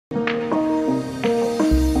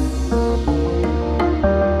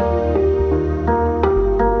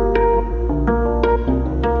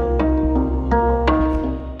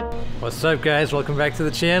up guys, welcome back to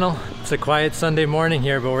the channel. It's a quiet Sunday morning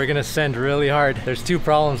here, but we're gonna send really hard. There's two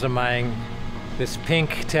problems I'm eyeing. This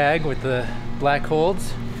pink tag with the black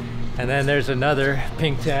holds, and then there's another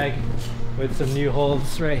pink tag with some new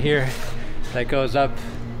holds right here that goes up.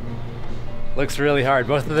 Looks really hard.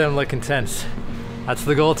 Both of them look intense. That's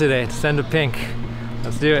the goal today, to send a pink.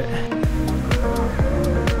 Let's do it.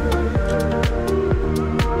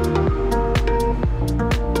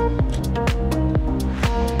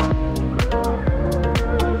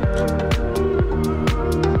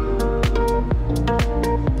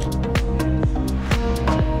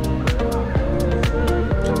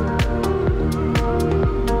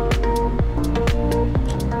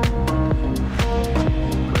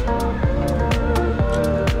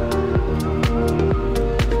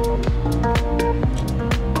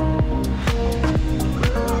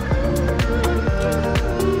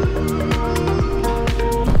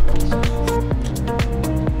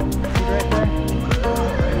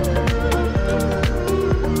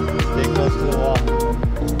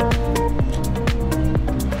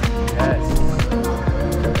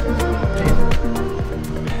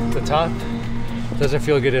 Top doesn't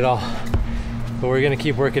feel good at all, but we're gonna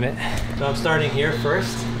keep working it. So I'm starting here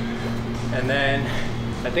first, and then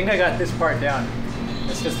I think I got this part down.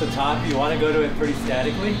 It's just the top. You want to go to it pretty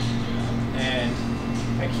statically, and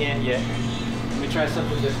I can't yet. Let me try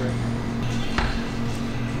something different.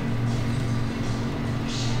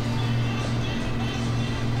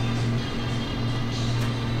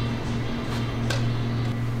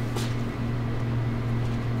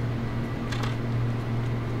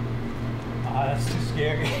 That's too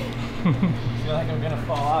scary. I feel like I'm gonna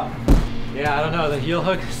fall off. Yeah, I don't know, the heel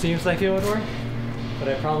hook seems like it would work, but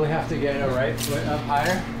I probably have to get a right foot up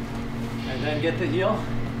higher and then get the heel.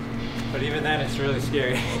 But even then, it's really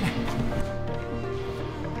scary.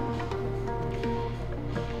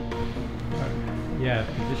 Yeah,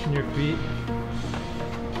 position your feet.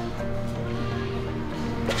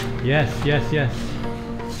 Yes, yes, yes.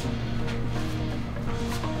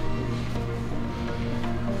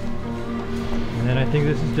 And then I think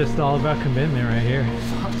this is just all about commitment right here.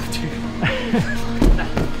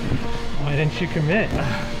 Why didn't you commit?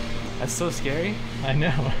 That's so scary. I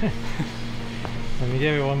know. Let me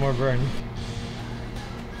give it one more burn.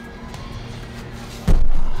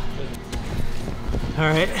 All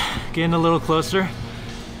right, getting a little closer.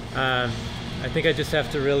 I think I just have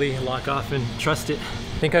to really lock off and trust it.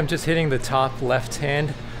 I think I'm just hitting the top left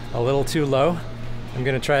hand a little too low. I'm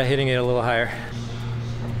gonna try hitting it a little higher.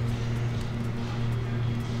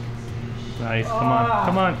 Nice, come on,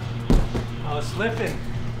 come on. I was slipping.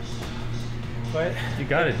 But you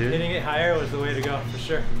got it, dude. Hitting it higher was the way to go, for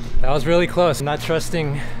sure. That was really close. I'm not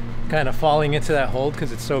trusting kind of falling into that hold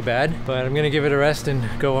because it's so bad, but I'm gonna give it a rest and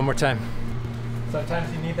go one more time.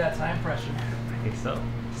 Sometimes you need that time pressure. I think so.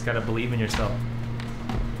 Just gotta believe in yourself.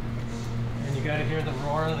 And you gotta hear the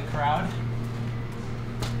roar of the crowd.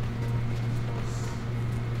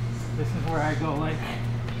 This is where I go like,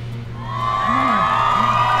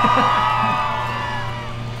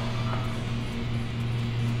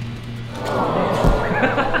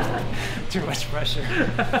 too much pressure.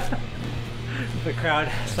 The crowd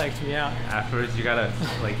psyched me out. Afterwards, you gotta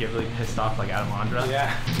like get really pissed off, like Adam Andra.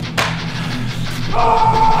 Yeah.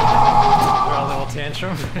 Throw a little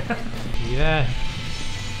tantrum. Yeah.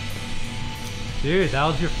 Dude, that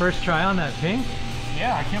was your first try on that pink?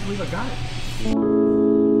 Yeah, I can't believe I got it.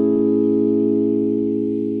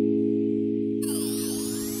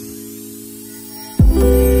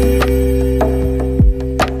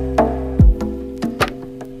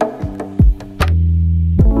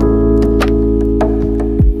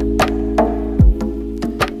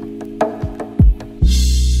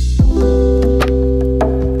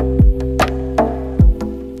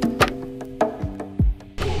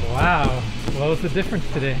 What was the difference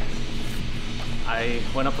today? I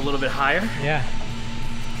went up a little bit higher. Yeah.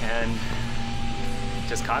 And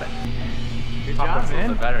just caught it. Good job, man. A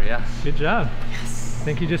little bit better, yeah. Good job. Yes. I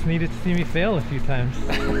think you just needed to see me fail a few times.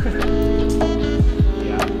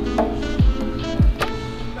 Yeah.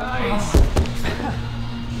 Nice.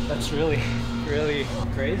 That's really, really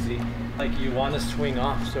crazy. Like you want to swing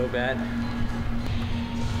off so bad.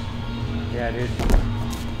 Yeah, dude.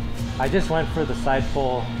 I just went for the side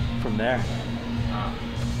pull from there.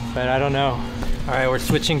 But I don't know. All right, we're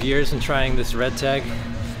switching gears and trying this red tag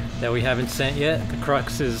that we haven't sent yet. The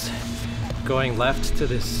crux is going left to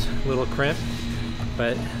this little crimp,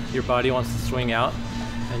 but your body wants to swing out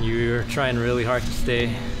and you're trying really hard to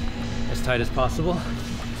stay as tight as possible.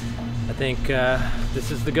 I think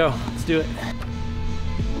this is the go. Let's do it.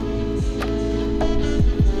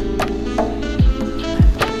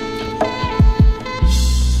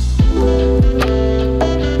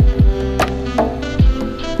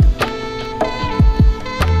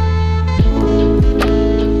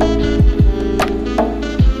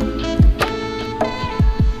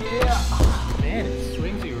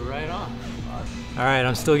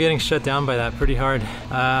 still getting shut down by that pretty hard.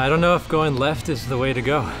 I don't know if going left is the way to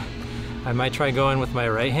go. I might try going with my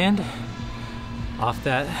right hand off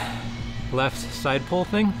that left side pull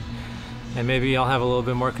thing, and maybe I'll have a little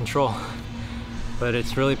bit more control. But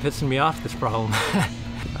it's really pissing me off, this problem.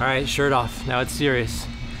 All right, shirt off. Now it's serious.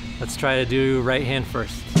 Let's try to do right hand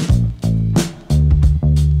first.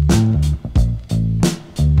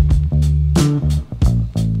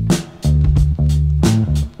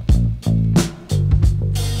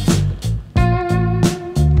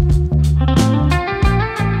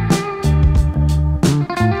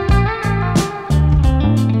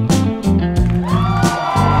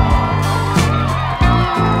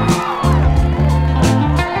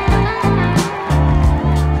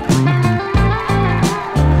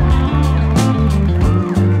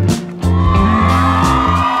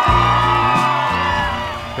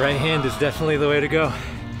 Right hand is definitely the way to go.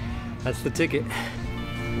 That's the ticket.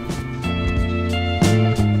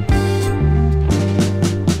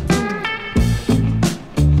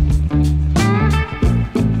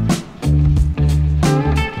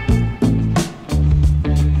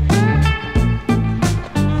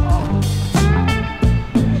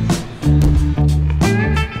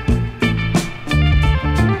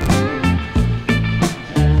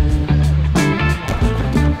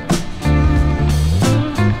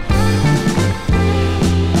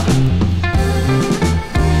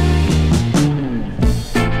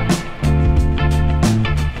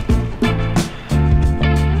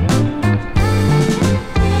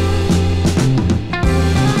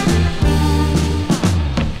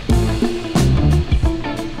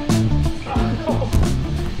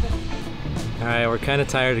 We're kind of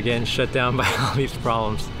tired of getting shut down by all these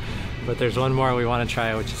problems, but there's one more we want to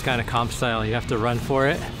try, which is kind of comp style. You have to run for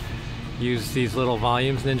it, use these little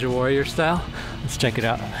volumes, Ninja Warrior style. Let's check it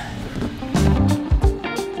out.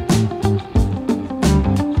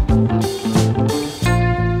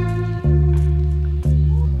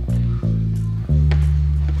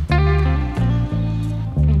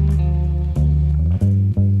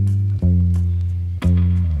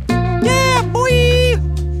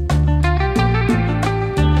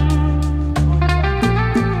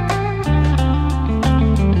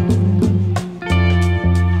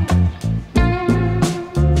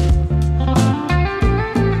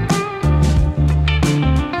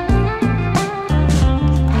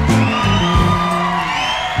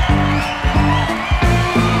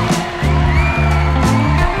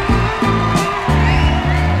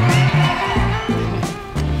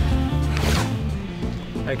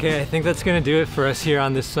 Okay, I think that's gonna do it for us here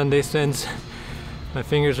on this Sunday Sends. My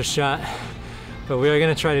fingers are shot, but we are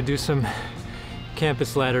gonna try to do some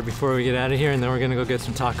campus ladder before we get out of here, and then we're gonna go get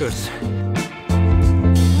some tacos.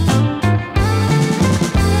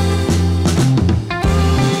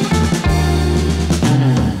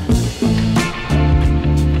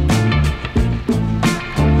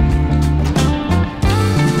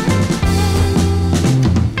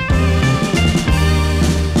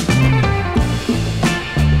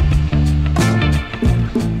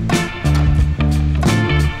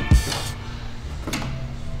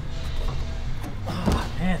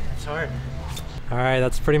 Alright,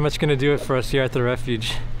 that's pretty much gonna do it for us here at the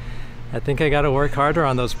refuge. I think I gotta work harder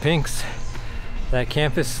on those pinks. That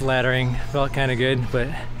campus laddering felt kinda good, but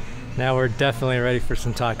now we're definitely ready for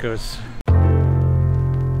some tacos.